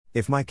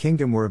If my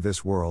kingdom were of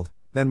this world,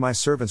 then my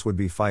servants would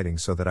be fighting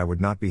so that I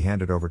would not be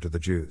handed over to the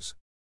Jews.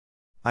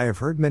 I have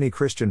heard many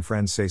Christian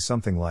friends say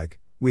something like,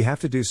 we have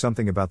to do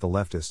something about the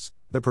leftists,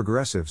 the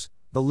progressives,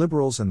 the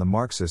liberals and the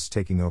Marxists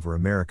taking over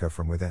America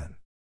from within.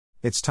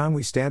 It's time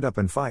we stand up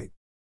and fight.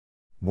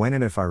 When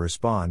and if I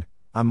respond,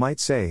 I might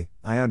say,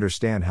 I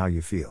understand how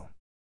you feel.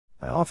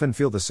 I often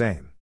feel the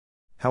same.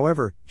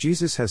 However,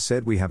 Jesus has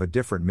said we have a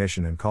different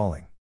mission and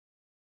calling.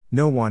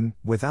 No one,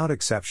 without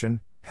exception,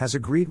 has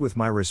agreed with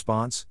my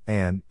response,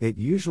 and it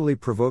usually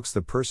provokes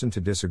the person to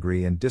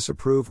disagree and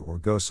disapprove or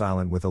go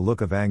silent with a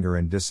look of anger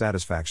and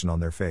dissatisfaction on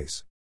their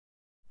face.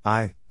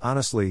 I,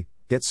 honestly,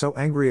 get so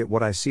angry at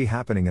what I see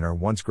happening in our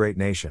once great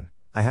nation,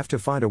 I have to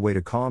find a way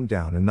to calm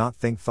down and not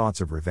think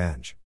thoughts of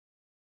revenge.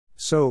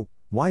 So,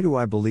 why do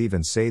I believe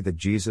and say that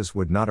Jesus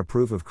would not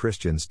approve of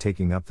Christians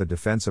taking up the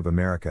defense of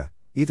America,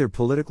 either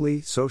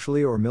politically,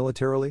 socially or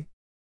militarily?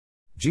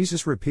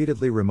 Jesus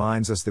repeatedly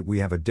reminds us that we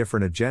have a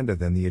different agenda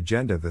than the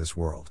agenda of this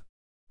world.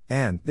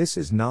 And this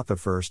is not the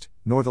first,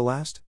 nor the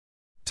last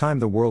time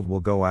the world will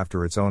go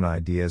after its own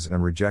ideas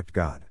and reject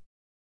God.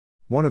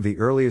 One of the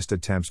earliest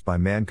attempts by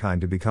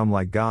mankind to become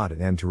like God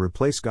and to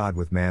replace God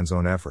with man's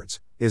own efforts,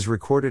 is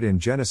recorded in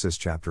Genesis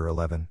chapter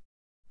 11.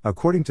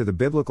 According to the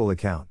biblical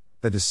account,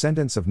 the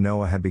descendants of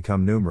Noah had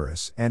become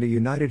numerous and a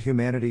united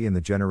humanity in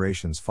the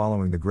generations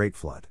following the Great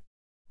Flood.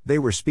 They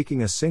were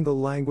speaking a single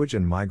language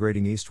and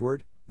migrating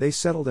eastward. They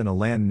settled in a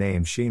land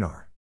named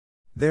Shinar.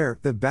 There,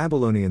 the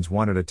Babylonians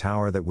wanted a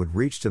tower that would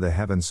reach to the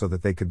heavens so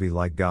that they could be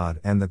like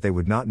God and that they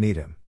would not need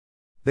him.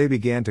 They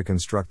began to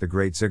construct the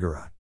great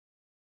ziggurat.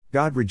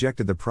 God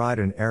rejected the pride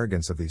and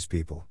arrogance of these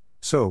people,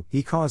 so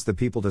he caused the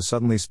people to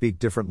suddenly speak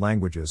different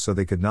languages so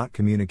they could not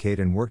communicate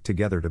and work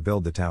together to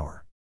build the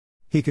tower.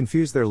 He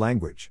confused their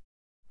language.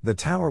 The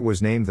tower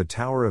was named the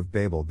Tower of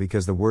Babel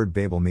because the word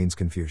Babel means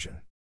confusion.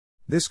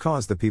 This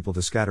caused the people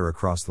to scatter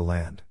across the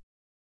land.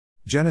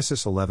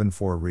 Genesis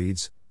 11:4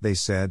 reads, They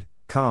said,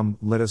 Come,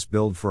 let us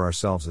build for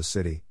ourselves a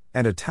city,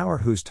 and a tower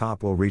whose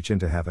top will reach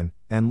into heaven,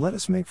 and let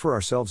us make for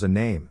ourselves a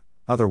name,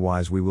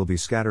 otherwise we will be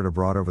scattered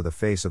abroad over the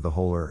face of the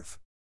whole earth.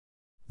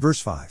 Verse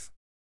 5.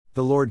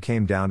 The Lord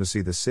came down to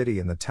see the city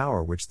and the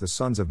tower which the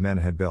sons of men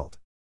had built.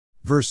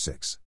 Verse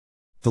 6.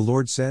 The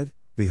Lord said,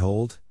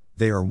 Behold,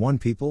 they are one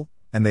people,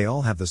 and they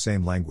all have the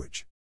same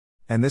language.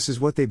 And this is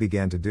what they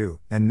began to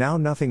do, and now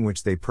nothing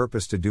which they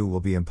purpose to do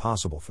will be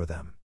impossible for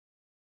them.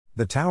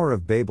 The Tower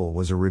of Babel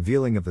was a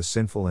revealing of the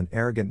sinful and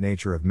arrogant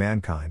nature of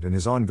mankind and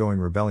his ongoing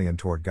rebellion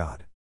toward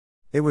God.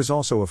 It was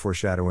also a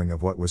foreshadowing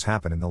of what was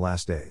happening in the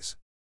last days.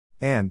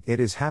 And it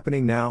is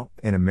happening now,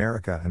 in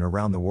America and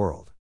around the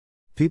world.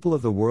 People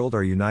of the world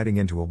are uniting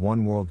into a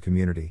one-world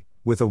community,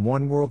 with a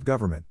one-world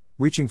government,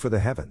 reaching for the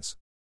heavens.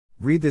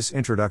 Read this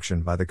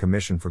introduction by the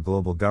Commission for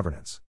Global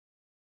Governance.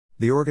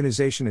 The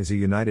organization is a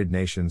United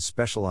Nations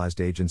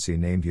specialized agency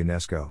named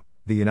UNESCO,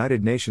 the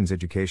United Nations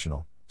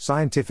Educational,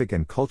 Scientific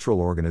and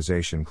Cultural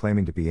Organization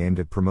claiming to be aimed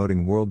at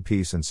promoting world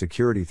peace and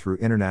security through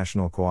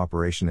international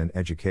cooperation in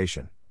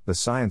education, the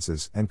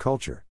sciences, and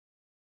culture.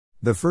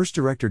 The first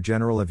Director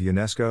General of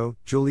UNESCO,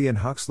 Julian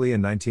Huxley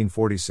in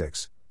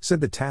 1946, said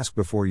the task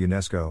before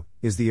UNESCO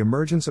is the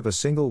emergence of a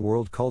single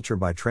world culture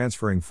by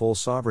transferring full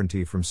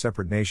sovereignty from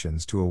separate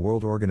nations to a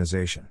world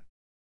organization.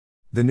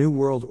 The New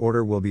World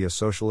Order will be a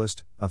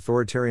socialist,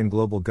 authoritarian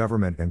global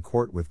government and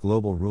court with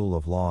global rule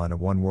of law and a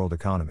one-world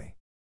economy.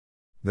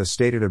 The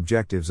stated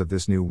objectives of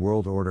this New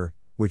World Order,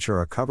 which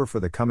are a cover for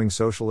the coming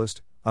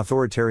socialist,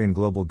 authoritarian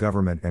global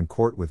government and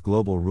court with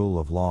global rule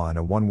of law and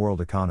a one-world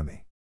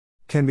economy,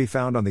 can be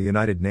found on the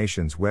United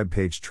Nations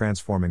webpage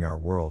Transforming Our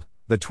World,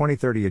 the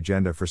 2030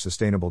 Agenda for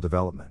Sustainable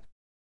Development.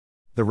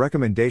 The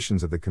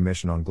recommendations of the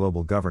Commission on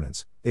Global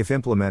Governance, if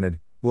implemented,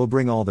 will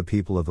bring all the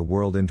people of the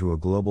world into a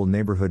global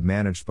neighborhood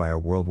managed by a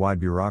worldwide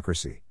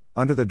bureaucracy,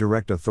 under the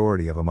direct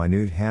authority of a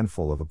minute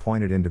handful of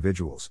appointed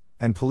individuals,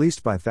 and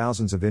policed by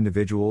thousands of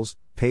individuals,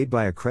 paid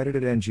by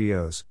accredited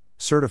NGOs,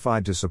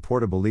 certified to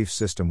support a belief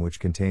system which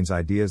contains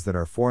ideas that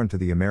are foreign to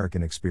the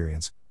American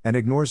experience, and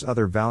ignores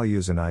other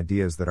values and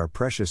ideas that are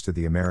precious to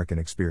the American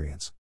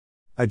experience.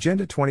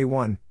 Agenda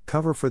 21,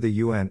 cover for the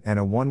UN and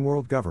a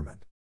one-world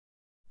government.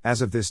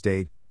 As of this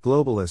date,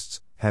 globalists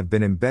have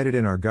been embedded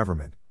in our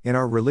government, in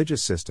our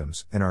religious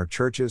systems, in our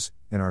churches,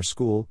 in our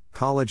school,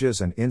 colleges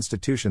and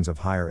institutions of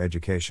higher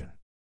education.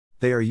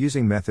 They are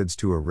using methods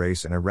to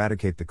erase and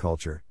eradicate the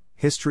culture,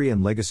 history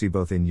and legacy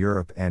both in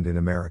Europe and in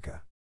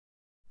America.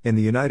 In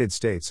the United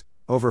States,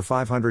 over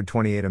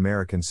 528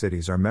 American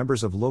cities are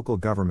members of Local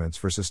Governments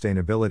for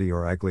Sustainability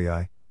or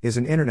ICLEI, is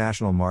an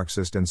international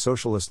Marxist and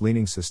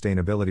socialist-leaning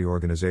sustainability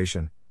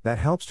organization that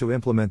helps to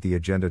implement the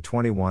Agenda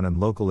 21 and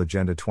local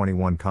Agenda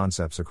 21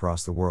 concepts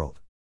across the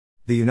world.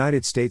 The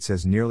United States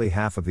has nearly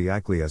half of the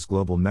ICLEI's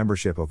global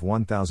membership of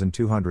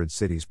 1,200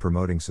 cities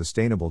promoting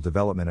sustainable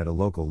development at a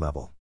local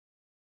level.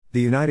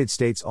 The United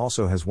States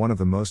also has one of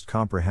the most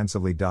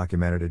comprehensively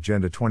documented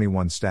Agenda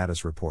 21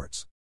 status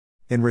reports.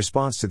 In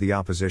response to the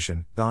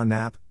opposition, Don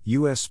Knapp,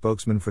 U.S.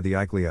 spokesman for the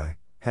ICLEI,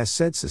 has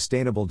said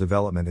sustainable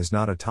development is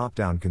not a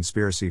top-down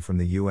conspiracy from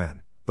the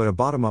UN, but a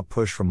bottom-up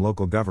push from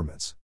local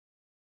governments.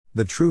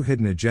 The true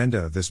hidden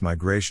agenda of this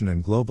migration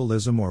and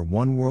globalism or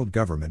one world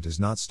government is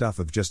not stuff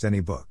of just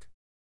any book.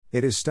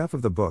 It is stuff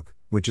of the book,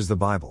 which is the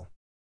Bible.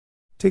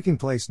 Taking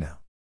place now.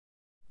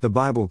 The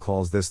Bible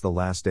calls this the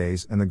last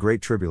days and the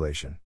Great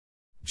Tribulation.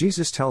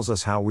 Jesus tells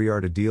us how we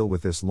are to deal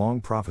with this long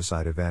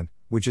prophesied event,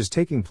 which is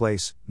taking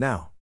place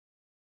now.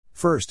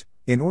 First,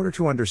 in order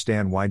to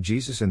understand why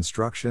Jesus'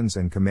 instructions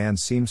and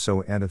commands seem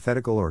so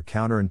antithetical or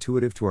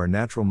counterintuitive to our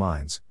natural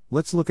minds,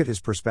 let's look at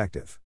his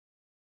perspective.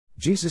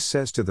 Jesus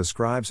says to the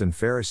scribes and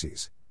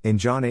Pharisees, in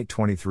John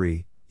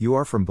 8:23, "You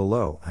are from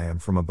below, I am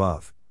from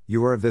above.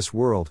 You are of this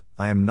world,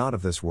 I am not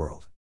of this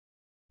world."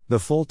 The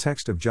full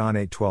text of John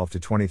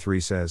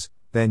 8:12-23 says,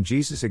 "Then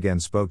Jesus again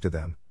spoke to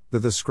them,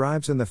 the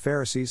scribes and the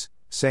Pharisees,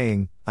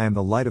 saying, I am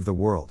the light of the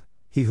world.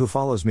 He who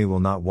follows me will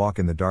not walk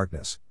in the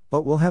darkness,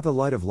 but will have the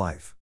light of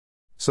life."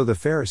 So the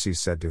Pharisees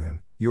said to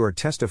him, "You are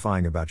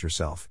testifying about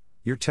yourself,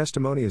 your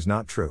testimony is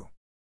not true."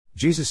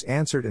 Jesus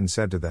answered and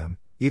said to them,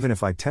 "Even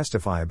if I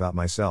testify about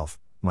myself,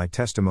 my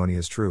testimony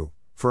is true,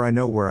 for I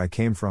know where I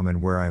came from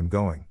and where I am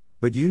going,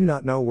 but you do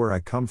not know where I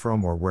come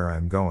from or where I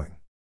am going.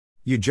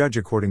 You judge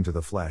according to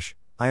the flesh,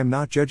 I am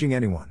not judging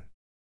anyone.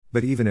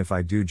 But even if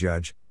I do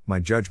judge, my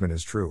judgment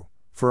is true,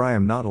 for I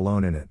am not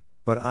alone in it,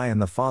 but I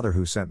and the Father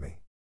who sent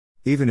me.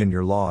 Even in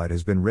your law it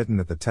has been written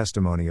that the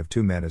testimony of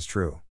two men is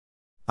true.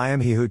 I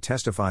am he who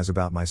testifies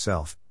about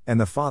myself,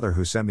 and the Father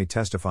who sent me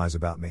testifies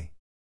about me."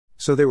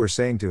 So they were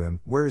saying to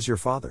him, "Where is your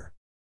Father?"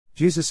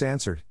 Jesus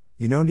answered,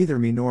 "You know neither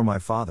me nor my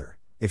Father.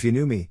 If you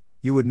knew me,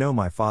 you would know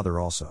my Father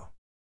also."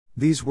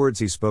 These words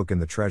he spoke in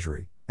the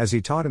treasury, as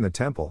he taught in the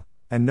temple,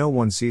 and no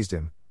one seized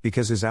him,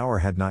 because his hour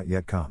had not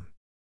yet come.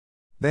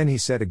 Then he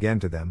said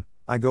again to them,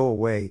 "I go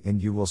away, and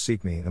you will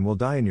seek me and will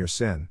die in your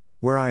sin.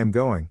 Where I am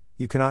going,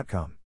 you cannot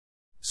come."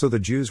 So the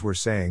Jews were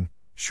saying,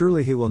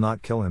 "Surely he will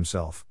not kill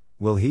himself,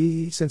 will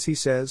he, since he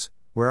says,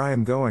 'Where I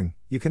am going,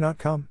 you cannot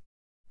come'?"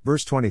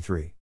 Verse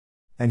 23.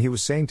 And he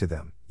was saying to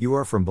them, "You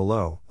are from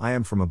below, I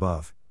am from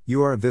above.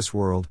 You are of this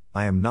world,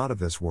 I am not of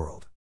this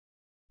world."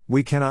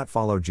 We cannot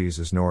follow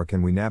Jesus nor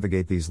can we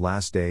navigate these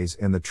last days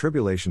and the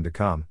tribulation to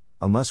come,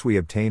 unless we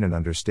obtain and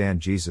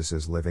understand Jesus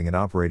is living and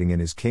operating in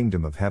his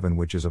kingdom of heaven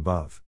which is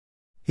above.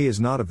 He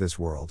is not of this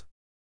world.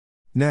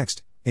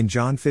 Next, in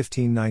John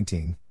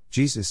 15:19,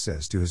 Jesus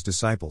says to his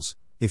disciples,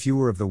 "If you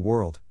were of the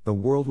world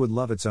would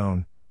love its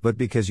own, but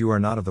because you are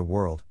not of the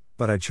world,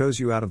 but I chose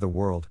you out of the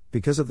world,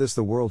 because of this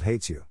the world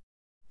hates you.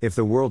 If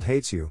the world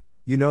hates you,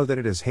 you know that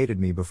it has hated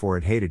me before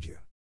it hated you."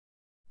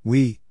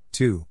 We,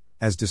 too,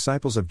 as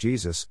disciples of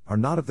Jesus, are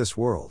not of this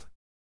world.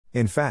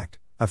 In fact,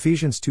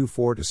 Ephesians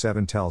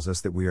 2:4-7 tells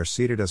us that we are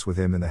seated us with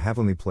him in the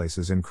heavenly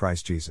places in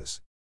Christ Jesus.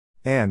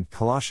 And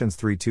Colossians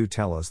 3:2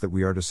 tell us that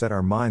we are to set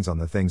our minds on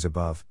the things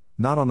above,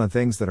 not on the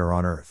things that are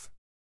on earth.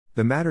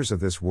 The matters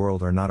of this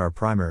world are not our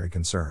primary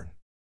concern.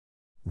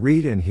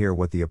 Read and hear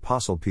what the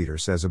Apostle Peter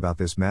says about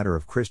this matter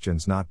of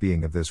Christians not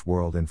being of this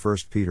world in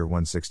 1 Peter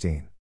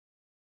 1:16.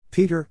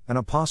 Peter, an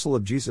apostle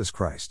of Jesus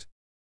Christ.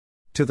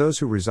 To those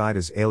who reside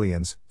as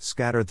aliens,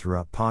 scattered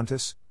throughout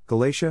Pontus,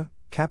 Galatia,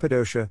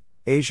 Cappadocia,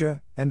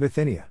 Asia, and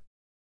Bithynia.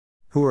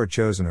 Who are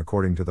chosen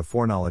according to the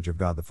foreknowledge of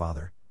God the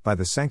Father, by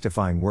the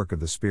sanctifying work of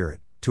the Spirit,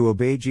 to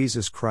obey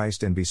Jesus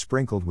Christ and be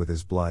sprinkled with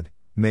his blood,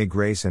 may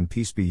grace and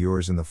peace be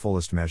yours in the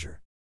fullest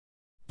measure.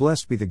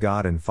 Blessed be the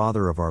God and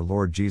Father of our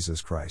Lord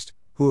Jesus Christ,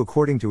 who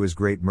according to his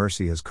great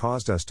mercy has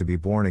caused us to be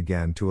born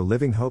again to a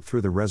living hope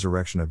through the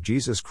resurrection of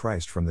Jesus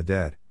Christ from the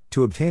dead,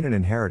 to obtain an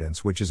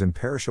inheritance which is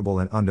imperishable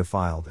and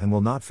undefiled and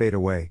will not fade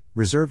away,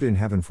 reserved in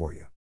heaven for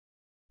you.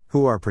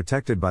 Who are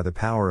protected by the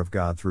power of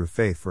God through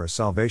faith for a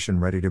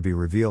salvation ready to be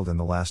revealed in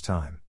the last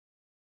time.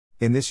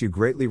 In this you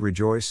greatly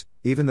rejoice,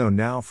 even though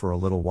now for a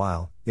little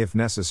while, if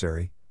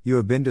necessary, you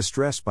have been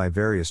distressed by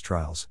various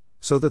trials,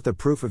 so that the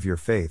proof of your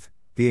faith,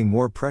 being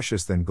more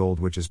precious than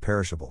gold which is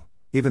perishable,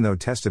 even though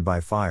tested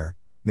by fire,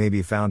 may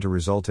be found to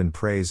result in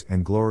praise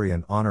and glory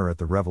and honor at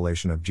the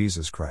revelation of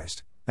Jesus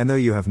Christ. And though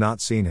you have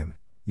not seen him,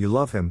 you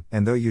love him,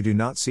 and though you do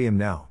not see him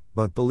now,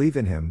 but believe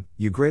in him,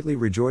 you greatly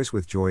rejoice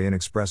with joy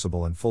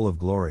inexpressible and full of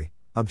glory,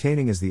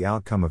 obtaining as the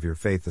outcome of your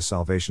faith the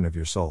salvation of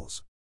your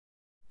souls.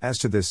 As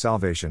to this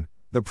salvation,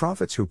 the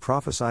prophets who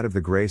prophesied of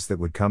the grace that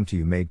would come to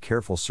you made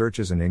careful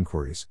searches and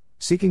inquiries,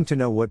 seeking to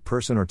know what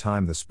person or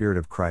time the Spirit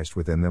of Christ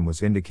within them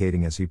was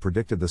indicating as he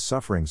predicted the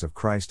sufferings of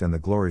Christ and the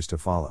glories to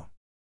follow.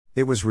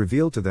 It was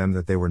revealed to them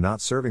that they were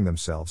not serving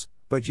themselves,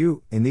 but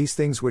you, in these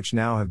things which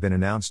now have been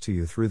announced to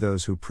you through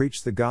those who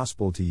preach the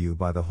gospel to you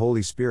by the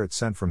Holy Spirit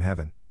sent from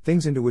heaven,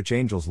 things into which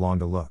angels long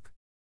to look.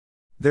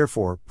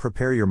 Therefore,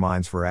 prepare your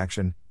minds for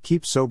action,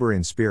 keep sober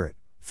in spirit,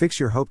 fix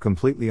your hope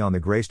completely on the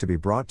grace to be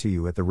brought to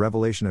you at the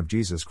revelation of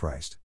Jesus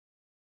Christ.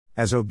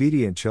 As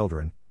obedient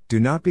children, do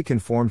not be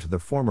conformed to the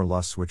former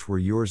lusts which were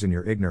yours in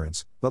your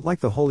ignorance, but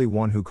like the Holy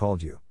One who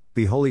called you,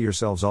 be holy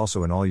yourselves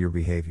also in all your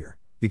behavior,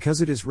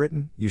 because it is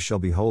written, "You shall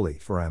be holy,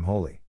 for I am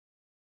holy."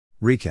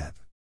 Recap.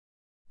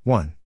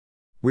 1.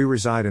 We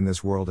reside in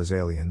this world as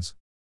aliens.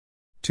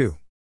 2.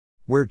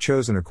 We're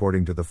chosen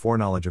according to the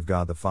foreknowledge of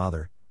God the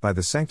Father, by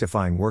the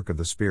sanctifying work of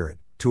the Spirit,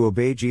 to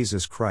obey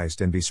Jesus Christ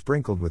and be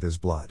sprinkled with his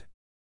blood.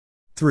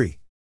 3.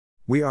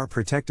 We are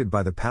protected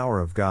by the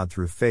power of God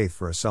through faith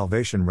for a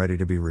salvation ready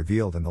to be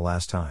revealed in the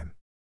last time.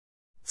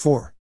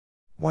 4.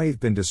 Why you've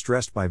been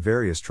distressed by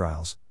various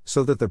trials,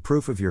 so that the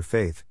proof of your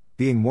faith,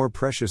 being more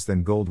precious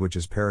than gold which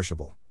is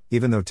perishable,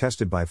 even though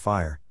tested by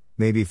fire,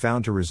 may be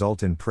found to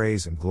result in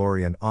praise and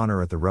glory and honor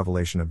at the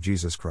revelation of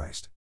Jesus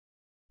Christ.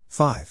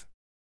 5.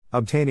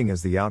 Obtaining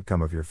as the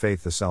outcome of your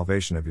faith the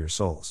salvation of your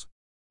souls.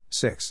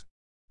 6.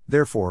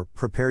 Therefore,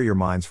 prepare your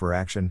minds for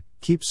action,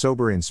 keep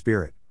sober in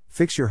spirit,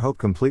 fix your hope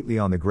completely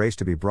on the grace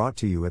to be brought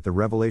to you at the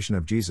revelation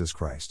of Jesus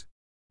Christ.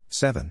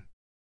 7.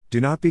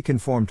 Do not be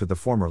conformed to the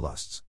former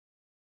lusts.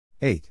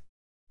 8.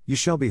 You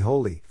shall be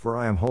holy, for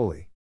I am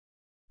holy.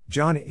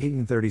 John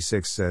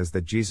 18:36 says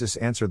that Jesus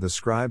answered the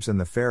scribes and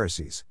the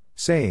Pharisees,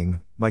 saying,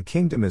 My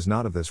kingdom is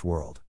not of this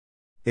world.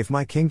 If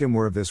my kingdom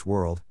were of this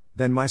world,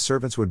 then my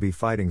servants would be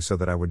fighting so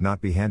that I would not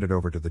be handed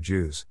over to the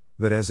Jews,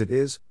 but as it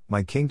is,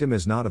 my kingdom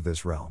is not of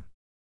this realm.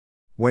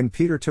 When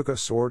Peter took a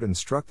sword and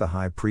struck the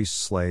high priest's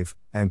slave,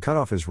 and cut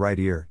off his right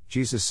ear,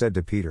 Jesus said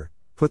to Peter,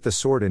 Put the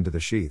sword into the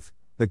sheath,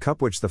 the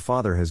cup which the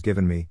Father has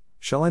given me,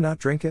 shall I not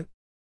drink it?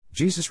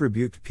 Jesus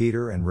rebuked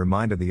Peter and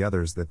reminded the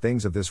others that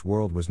things of this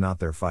world was not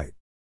their fight.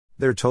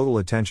 Their total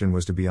attention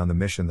was to be on the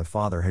mission the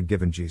Father had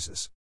given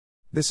Jesus.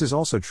 This is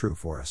also true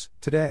for us,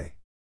 today.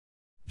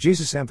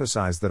 Jesus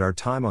emphasized that our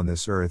time on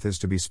this earth is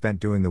to be spent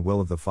doing the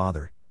will of the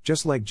Father,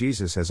 just like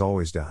Jesus has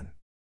always done.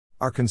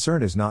 Our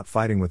concern is not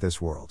fighting with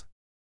this world.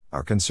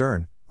 Our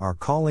concern, our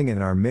calling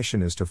and our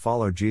mission is to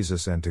follow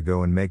Jesus and to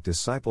go and make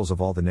disciples of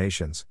all the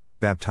nations,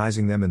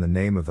 baptizing them in the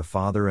name of the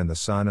Father and the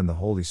Son and the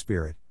Holy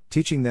Spirit,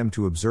 teaching them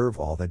to observe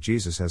all that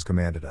Jesus has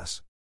commanded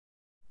us.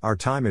 Our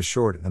time is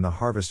short and the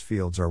harvest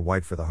fields are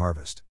white for the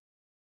harvest.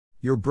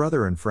 Your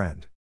brother and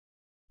friend,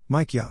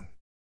 Mike Young.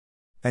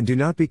 And do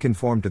not be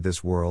conformed to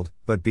this world,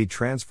 but be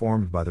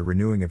transformed by the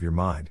renewing of your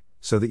mind,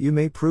 so that you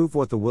may prove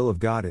what the will of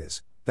God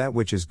is, that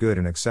which is good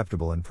and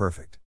acceptable and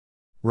perfect.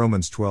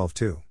 Romans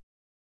 12:2.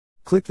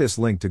 Click this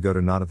link to go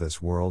to Not of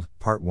This World,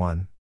 Part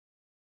 1.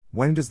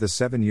 When does the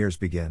 7 years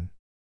begin?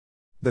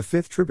 The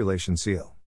fifth tribulation seal.